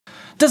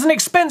Does an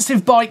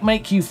expensive bike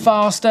make you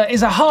faster?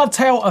 Is a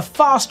hardtail a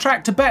fast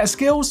track to better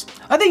skills?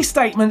 Are these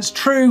statements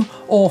true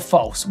or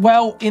false?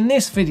 Well, in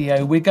this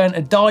video, we're going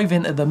to dive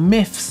into the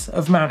myths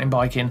of mountain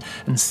biking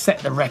and set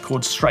the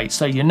record straight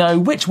so you know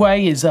which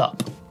way is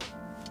up.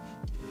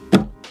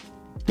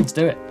 Let's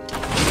do it.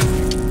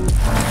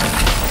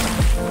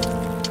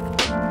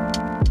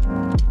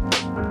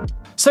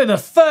 So the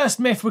first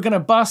myth we're going to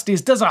bust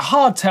is, does a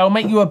hardtail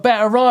make you a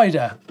better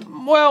rider?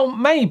 Well,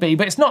 maybe,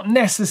 but it's not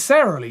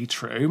necessarily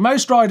true.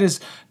 Most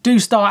riders do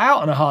start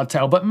out on a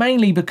hardtail, but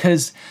mainly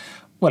because,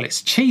 well,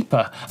 it's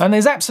cheaper. And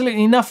there's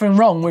absolutely nothing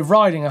wrong with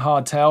riding a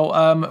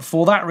hardtail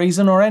for that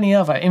reason or any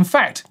other. In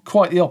fact,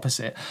 quite the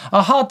opposite.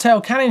 A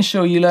hardtail can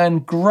ensure you learn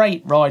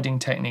great riding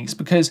techniques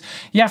because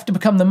you have to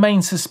become the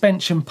main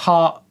suspension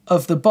part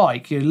of the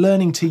bike. You're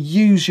learning to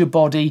use your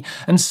body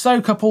and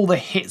soak up all the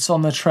hits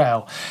on the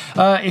trail.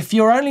 If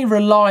you're only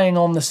relying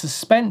on the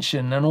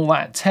suspension and all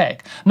that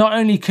tech, not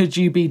only could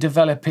you be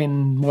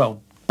developing,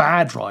 well,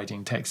 bad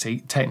riding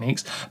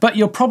techniques, but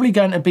you're probably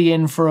going to be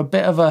in for a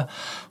bit of a,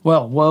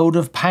 well, world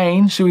of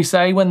pain, shall we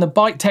say, when the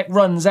bike tech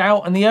runs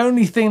out and the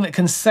only thing that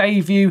can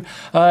save you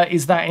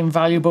is that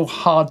invaluable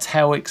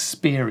hardtail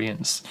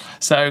experience.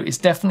 So it's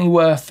definitely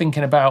worth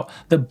thinking about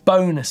the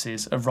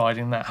bonuses of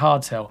riding that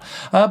hardtail.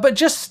 But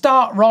just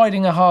start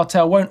riding a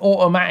hardtail won't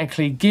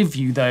automatically give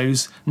you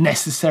those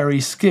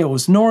necessary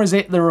skills, nor is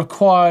it the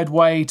required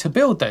way to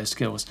build those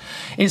skills.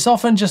 It's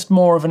often just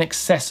more of an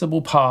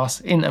accessible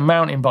path into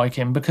mountain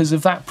biking because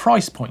of that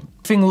price point.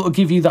 The thing that will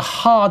give you the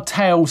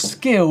hardtail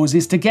skills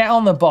is to get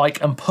on the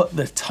bike and put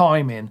the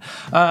time in.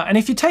 And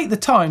if you take the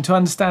time to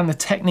understand the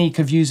technique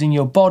of using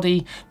your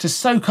body to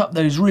soak up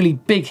those really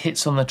big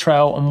hits on the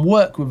trail and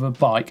work with a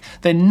bike,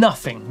 then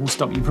nothing will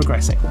stop you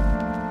progressing.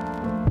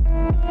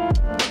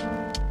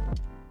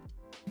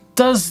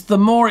 Does the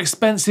more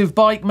expensive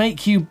bike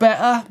make you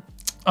better?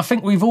 I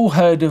think we've all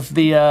heard of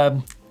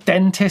the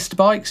dentist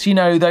bikes, you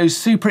know, those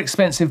super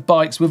expensive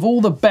bikes with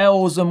all the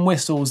bells and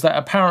whistles that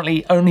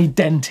apparently only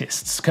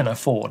dentists can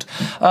afford.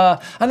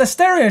 And the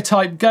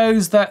stereotype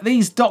goes that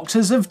these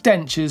doctors of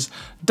dentures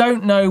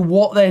don't know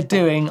what they're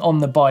doing on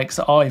the bikes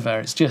either.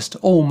 It's just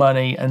all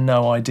money and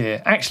no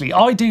idea. Actually,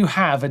 I do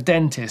have a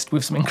dentist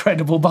with some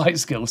incredible bike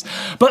skills,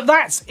 but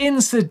that's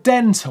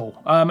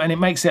incidental, and it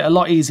makes it a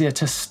lot easier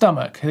to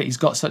stomach that he's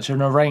got such a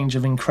range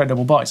of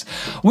incredible bikes.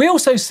 We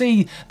also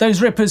see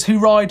those rippers who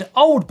ride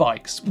old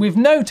bikes with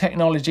no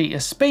technology to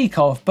speak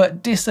of,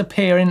 but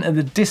disappear into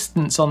the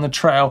distance on the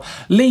trail,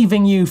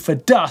 leaving you for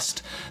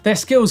dust, their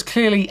skills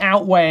clearly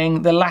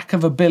outweighing the lack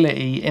of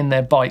ability in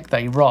their bike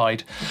they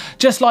ride.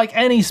 Just like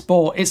any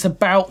sport, it's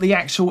about the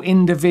actual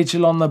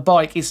individual on the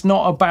bike. It's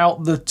not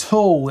about the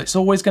tool. It's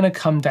always going to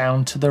come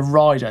down to the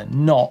rider,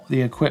 not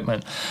the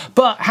equipment.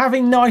 But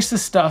having nicer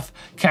stuff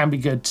can be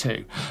good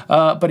too.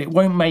 But it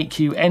won't make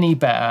you any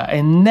better,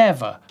 and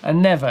never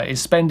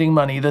is spending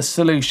money the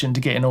solution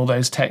to getting all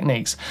those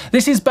techniques.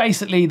 This is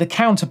basically the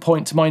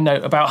counterpoint to my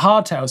note about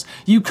hardtails.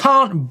 You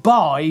can't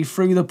buy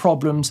through the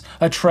problems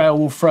a trail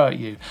will throw at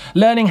you.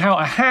 Learning how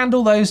to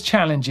handle those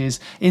challenges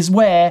is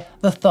where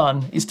the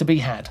fun is to be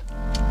had.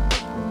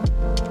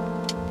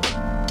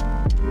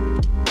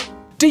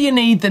 Do you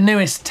need the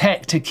newest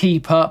tech to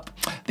keep up?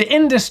 The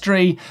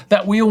industry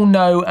that we all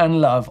know and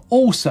love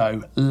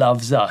also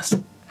loves us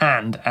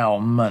and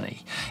our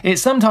money. It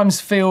sometimes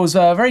feels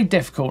very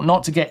difficult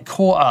not to get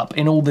caught up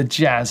in all the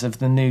jazz of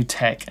the new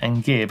tech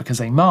and gear because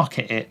they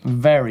market it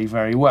very,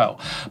 very well.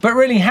 But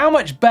really, how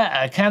much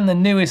better can the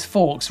newest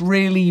forks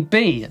really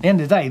be? At the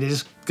end of the day, they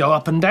just go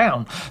up and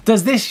down.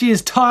 Does this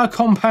year's tyre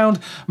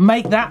compound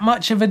make that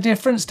much of a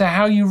difference to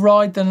how you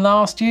ride than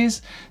last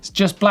year's? It's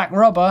just black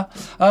rubber.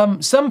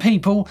 Some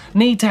people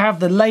need to have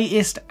the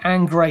latest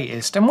and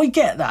greatest, and we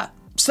get that.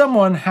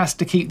 Someone has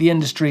to keep the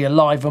industry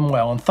alive and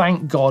well, and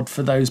thank God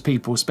for those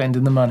people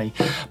spending the money.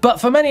 But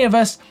for many of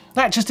us,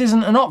 that just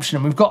isn't an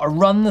option. We've got to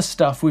run the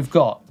stuff we've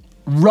got.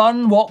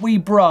 Run what we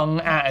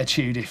brung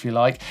attitude, if you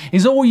like,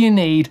 is all you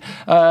need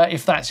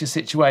if that's your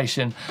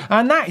situation.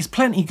 And that is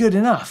plenty good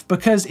enough,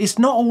 because it's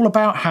not all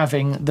about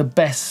having the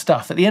best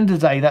stuff. At the end of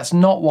the day, that's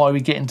not why we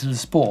get into the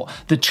sport.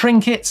 The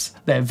trinkets,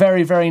 they're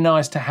very, very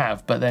nice to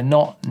have, but they're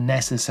not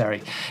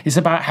necessary. It's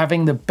about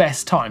having the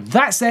best time.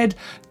 That said,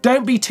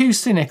 don't be too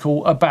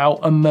cynical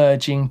about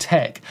emerging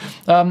tech.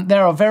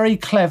 There are very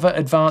clever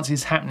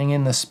advances happening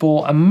in the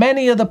sport, and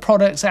many of the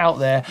products out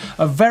there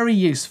are very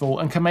useful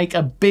and can make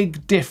a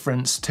big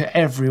difference to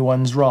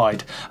everyone's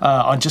ride.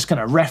 I'm just going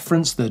to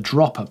reference the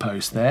dropper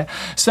post there.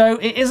 So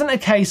it isn't a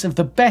case of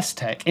the best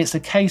tech, it's a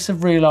case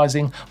of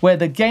realizing where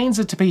the gains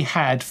are to be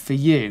had for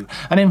you,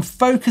 and in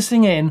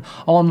focusing in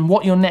on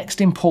what your next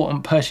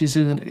important purchase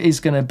is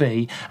going to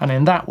be, and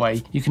in that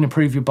way you can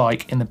improve your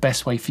bike in the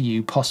best way for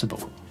you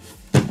possible.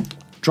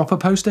 Dropper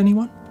post,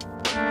 anyone?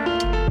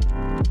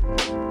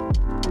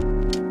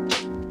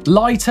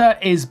 Lighter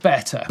is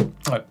better.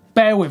 Oh,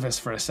 bear with us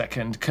for a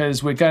second,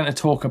 because we're going to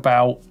talk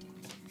about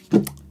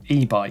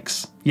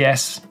e-bikes.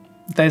 Yes,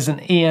 there's an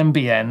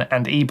EMBN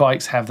and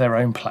e-bikes have their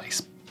own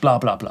place, blah,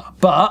 blah, blah.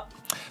 But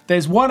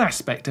there's one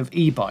aspect of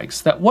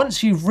e-bikes that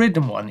once you've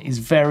ridden one is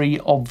very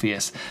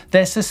obvious.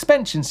 Their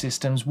suspension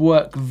systems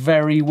work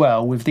very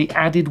well with the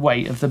added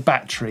weight of the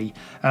battery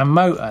and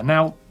motor.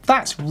 Now,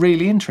 that's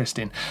really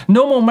interesting.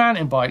 Normal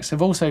mountain bikes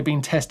have also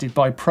been tested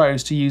by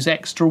pros to use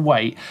extra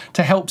weight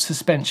to help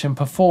suspension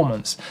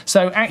performance.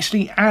 So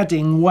actually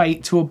adding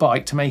weight to a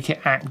bike to make it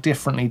act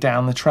differently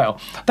down the trail.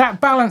 That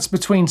balance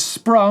between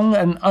sprung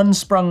and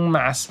unsprung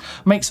mass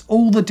makes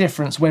all the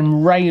difference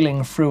when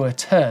railing through a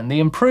turn. The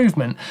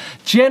improvement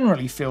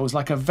generally feels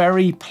like a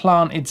very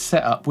planted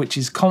setup, which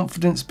is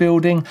confidence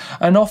building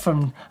and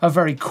often a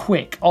very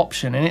quick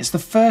option. And it's the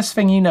first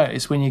thing you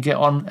notice when you get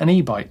on an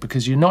e-bike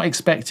because you're not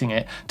expecting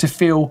it to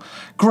feel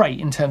great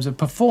in terms of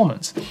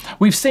performance.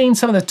 We've seen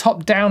some of the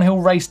top downhill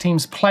race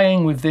teams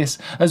playing with this,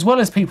 as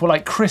well as people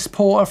like Chris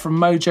Porter from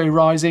Mojo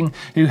Rising,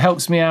 who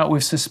helps me out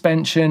with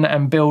suspension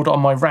and build on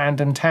my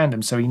random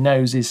tandem, so he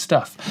knows his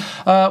stuff,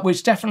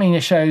 which definitely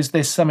shows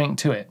there's something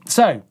to it.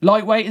 So,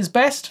 lightweight is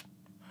best?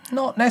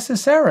 Not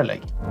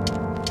necessarily.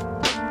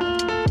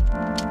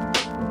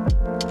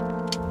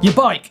 Your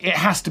bike, it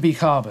has to be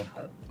carbon,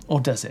 or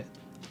does it?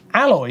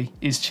 Alloy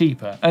is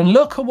cheaper, and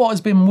look at what has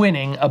been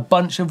winning a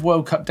bunch of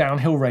World Cup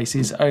downhill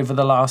races over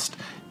the last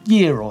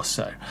year or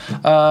so.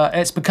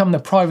 It's become the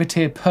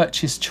privateer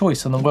purchase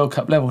choice on the World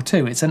Cup level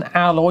too. It's an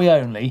alloy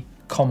only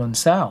common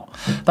cell.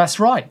 That's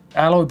right,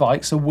 alloy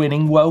bikes are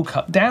winning World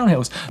Cup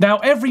downhills. Now,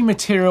 every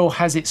material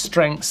has its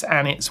strengths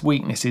and its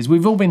weaknesses.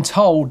 We've all been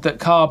told that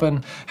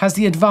carbon has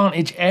the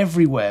advantage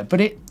everywhere,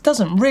 but it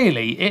doesn't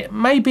really. It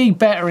may be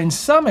better in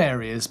some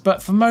areas,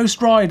 but for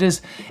most riders,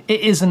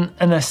 it isn't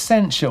an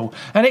essential.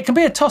 And it can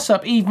be a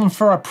toss-up even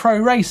for a pro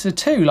racer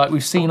too, like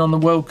we've seen on the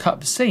World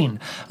Cup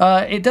scene.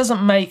 It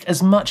doesn't make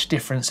as much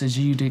difference as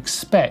you'd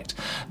expect,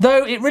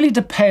 though it really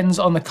depends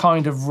on the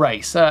kind of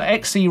race.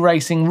 XC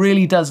racing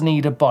really does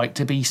need a bike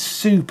to be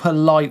super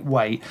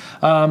lightweight,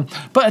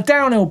 but a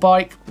downhill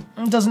bike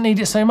doesn't need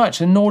it so much,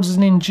 and nor does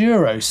an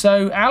enduro.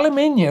 So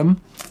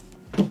aluminium,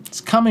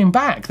 it's coming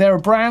back. There are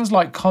brands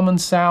like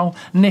Commencal,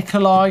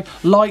 Nikolai,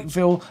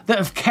 Lightville that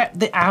have kept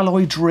the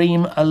alloy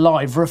dream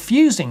alive,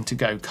 refusing to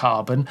go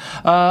carbon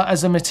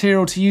as a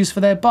material to use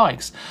for their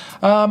bikes.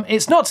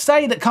 It's not to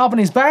say that carbon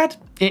is bad.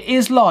 It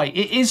is light,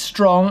 it is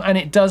strong, and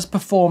it does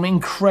perform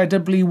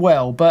incredibly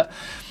well, but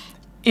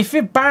if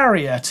a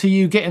barrier to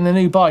you getting the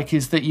new bike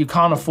is that you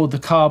can't afford the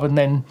carbon,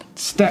 then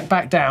step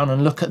back down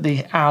and look at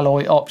the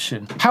alloy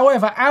option.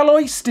 However,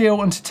 alloy,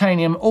 steel and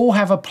titanium all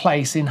have a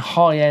place in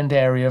high-end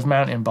area of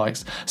mountain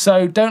bikes,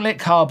 so don't let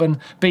carbon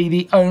be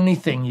the only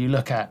thing you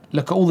look at.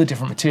 Look at all the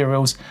different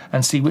materials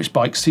and see which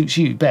bike suits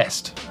you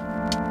best.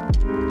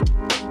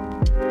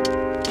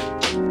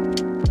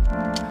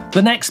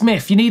 The next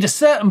myth, you need a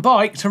certain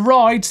bike to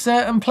ride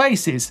certain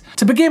places.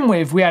 To begin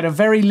with, we had a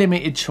very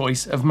limited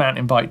choice of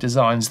mountain bike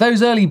designs.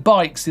 Those early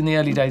bikes in the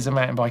early days of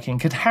mountain biking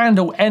could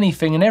handle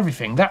anything and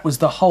everything. That was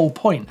the whole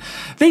point.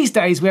 These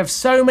days, we have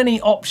so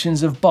many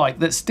options of bike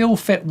that still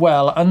fit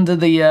well under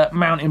the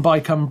mountain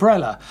bike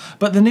umbrella,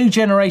 but the new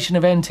generation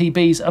of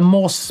MTBs are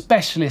more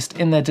specialist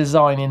in their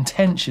design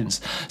intentions.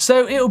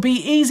 So it'll be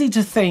easy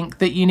to think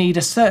that you need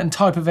a certain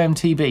type of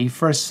MTB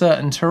for a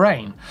certain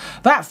terrain.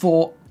 That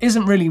thought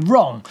isn't really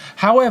wrong.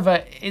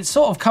 However, it's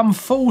sort of come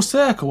full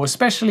circle,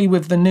 especially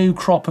with the new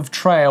crop of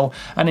trail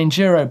and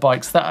enduro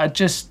bikes that are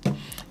just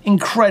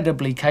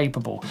incredibly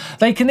capable.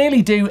 They can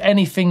nearly do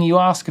anything you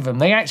ask of them.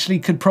 They actually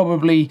could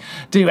probably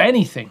do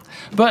anything,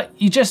 but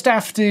you just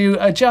have to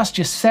adjust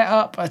your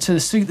setup to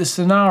suit the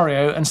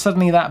scenario, and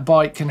suddenly that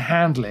bike can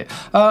handle it.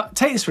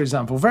 Take this for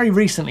example. Very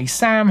recently,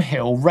 Sam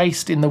Hill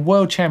raced in the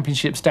World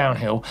Championships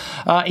downhill.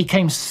 He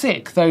came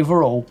 6th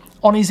overall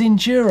on his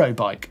enduro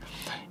bike.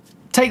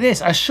 Take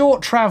this, a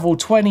short travel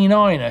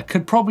 29er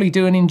could probably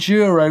do an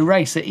enduro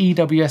race at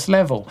EWS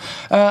level.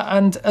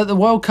 And at the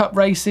World Cup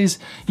races,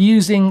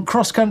 using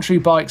cross-country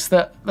bikes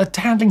that are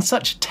handling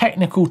such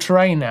technical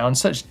terrain now and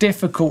such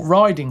difficult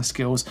riding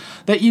skills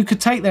that you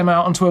could take them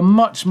out onto a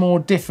much more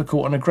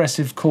difficult and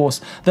aggressive course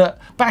that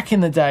back in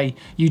the day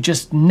you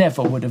just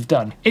never would have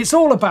done. It's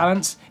all a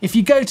balance. If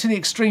you go to the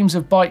extremes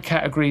of bike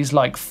categories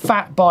like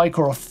fat bike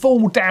or a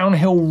full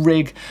downhill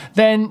rig,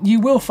 then you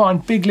will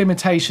find big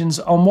limitations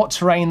on what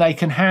terrain they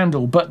can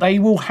handle, but they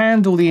will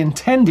handle the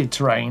intended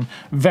terrain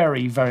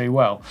very, very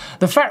well.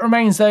 The fact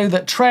remains though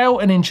that trail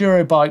and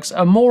enduro bikes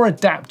are more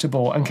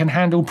adaptable and can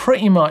handle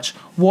pretty much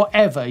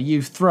whatever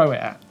you throw it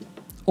at,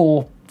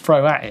 or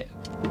throw at it.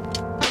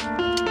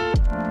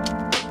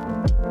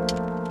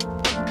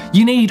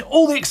 You need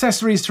all the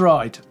accessories to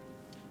ride.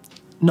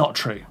 Not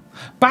true.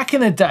 Back in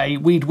the day,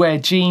 we'd wear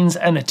jeans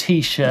and a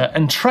t-shirt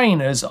and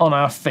trainers on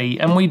our feet,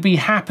 and we'd be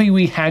happy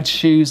we had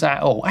shoes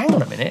at all. Hang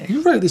on a minute,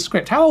 who wrote this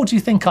script? How old do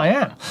you think I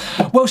am?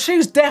 Well,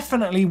 shoes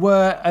definitely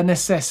were a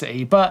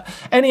necessity, but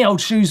any old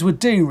shoes would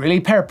do, really.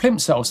 A pair of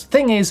plimsolls.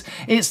 Thing is,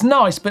 it's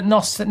nice, but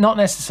not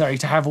necessary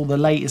to have all the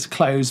latest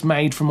clothes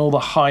made from all the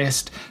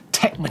highest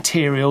tech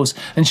materials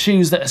and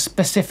shoes that are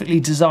specifically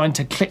designed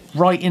to click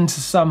right into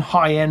some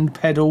high-end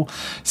pedal.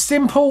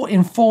 Simple,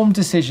 informed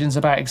decisions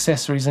about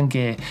accessories and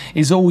gear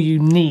is all you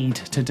need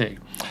to do.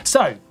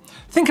 So,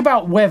 Think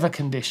about weather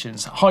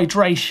conditions,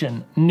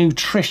 hydration,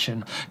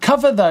 nutrition.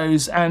 Cover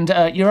those and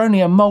you're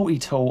only a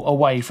multi-tool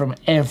away from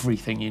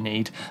everything you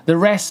need. The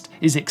rest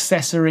is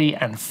accessory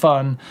and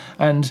fun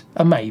and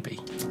a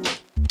maybe.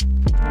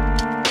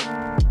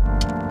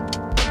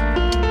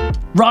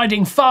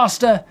 Riding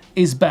faster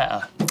is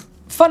better.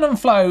 Fun and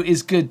flow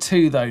is good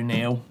too though,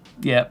 Neil.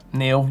 Yep,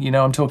 Neil, you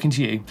know I'm talking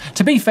to you.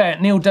 To be fair,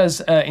 Neil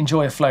does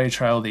enjoy a flow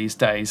trail these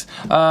days,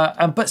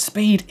 but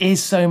speed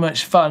is so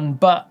much fun,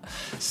 but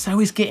so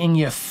is getting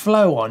your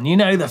flow on. You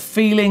know, the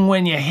feeling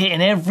when you're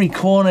hitting every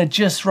corner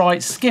just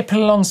right, skipping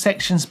along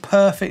sections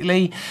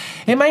perfectly.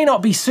 It may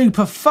not be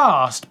super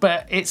fast,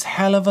 but it's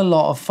hell of a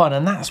lot of fun,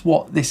 and that's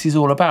what this is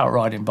all about,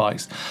 riding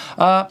bikes.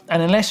 And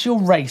unless you're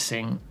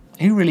racing,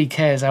 who really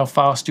cares how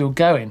fast you're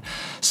going?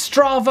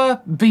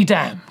 Strava be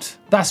damned.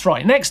 That's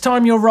right, next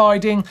time you're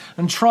riding,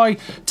 and try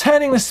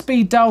turning the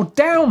speed dial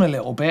down a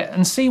little bit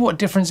and see what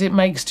difference it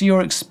makes to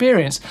your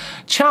experience.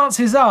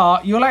 Chances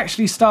are you'll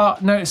actually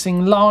start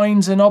noticing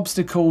lines and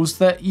obstacles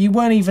that you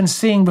weren't even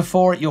seeing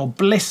before at your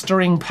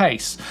blistering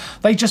pace.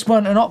 They just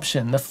weren't an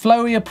option. The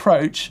flowy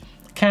approach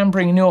can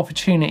bring new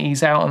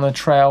opportunities out on the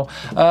trail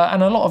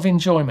and a lot of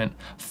enjoyment.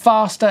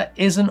 Faster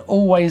isn't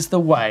always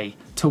the way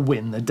to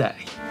win the day.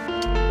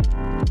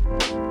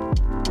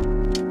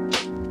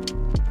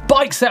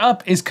 Bike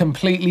setup is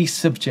completely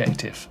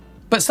subjective,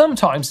 but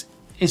sometimes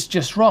it's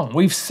just wrong.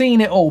 We've seen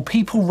it all.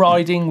 People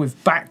riding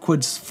with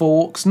backwards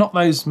forks, not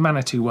those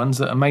Manitou ones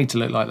that are made to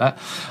look like that,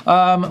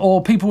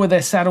 or people with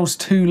their saddles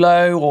too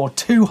low or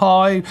too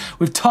high,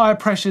 with tyre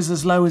pressures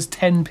as low as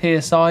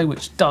 10 psi,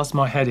 which does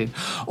my head in,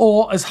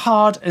 or as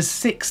hard as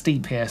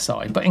 60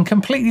 psi, but in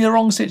completely the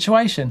wrong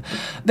situation.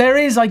 There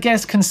is, I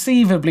guess,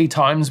 conceivably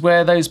times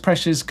where those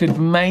pressures could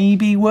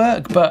maybe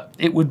work, but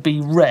it would be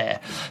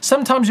rare.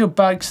 Sometimes your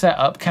bike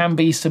setup can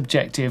be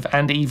subjective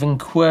and even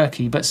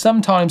quirky, but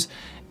sometimes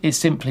it's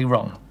simply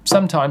wrong.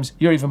 Sometimes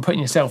you're even putting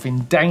yourself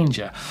in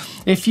danger.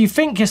 If you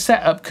think your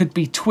setup could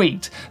be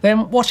tweaked,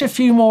 then watch a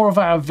few more of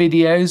our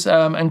videos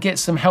and get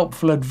some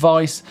helpful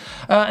advice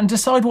and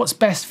decide what's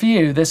best for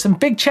you. There's some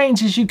big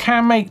changes you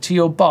can make to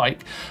your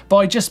bike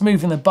by just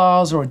moving the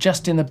bars or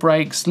adjusting the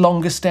brakes,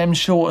 longer stem,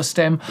 shorter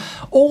stem.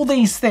 All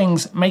these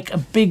things make a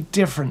big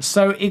difference,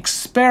 so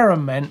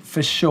experiment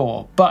for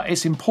sure. But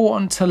it's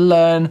important to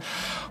learn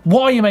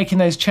why you're making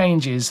those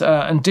changes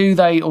and do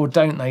they or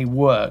don't they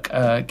work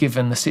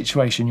given the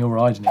situation you're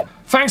riding in.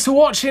 Thanks for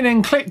watching,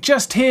 and click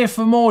just here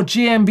for more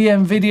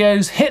GMBM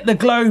videos. Hit the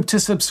globe to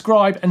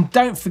subscribe, and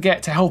don't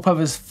forget to help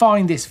others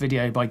find this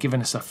video by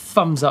giving us a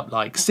thumbs up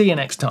like. See you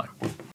next time.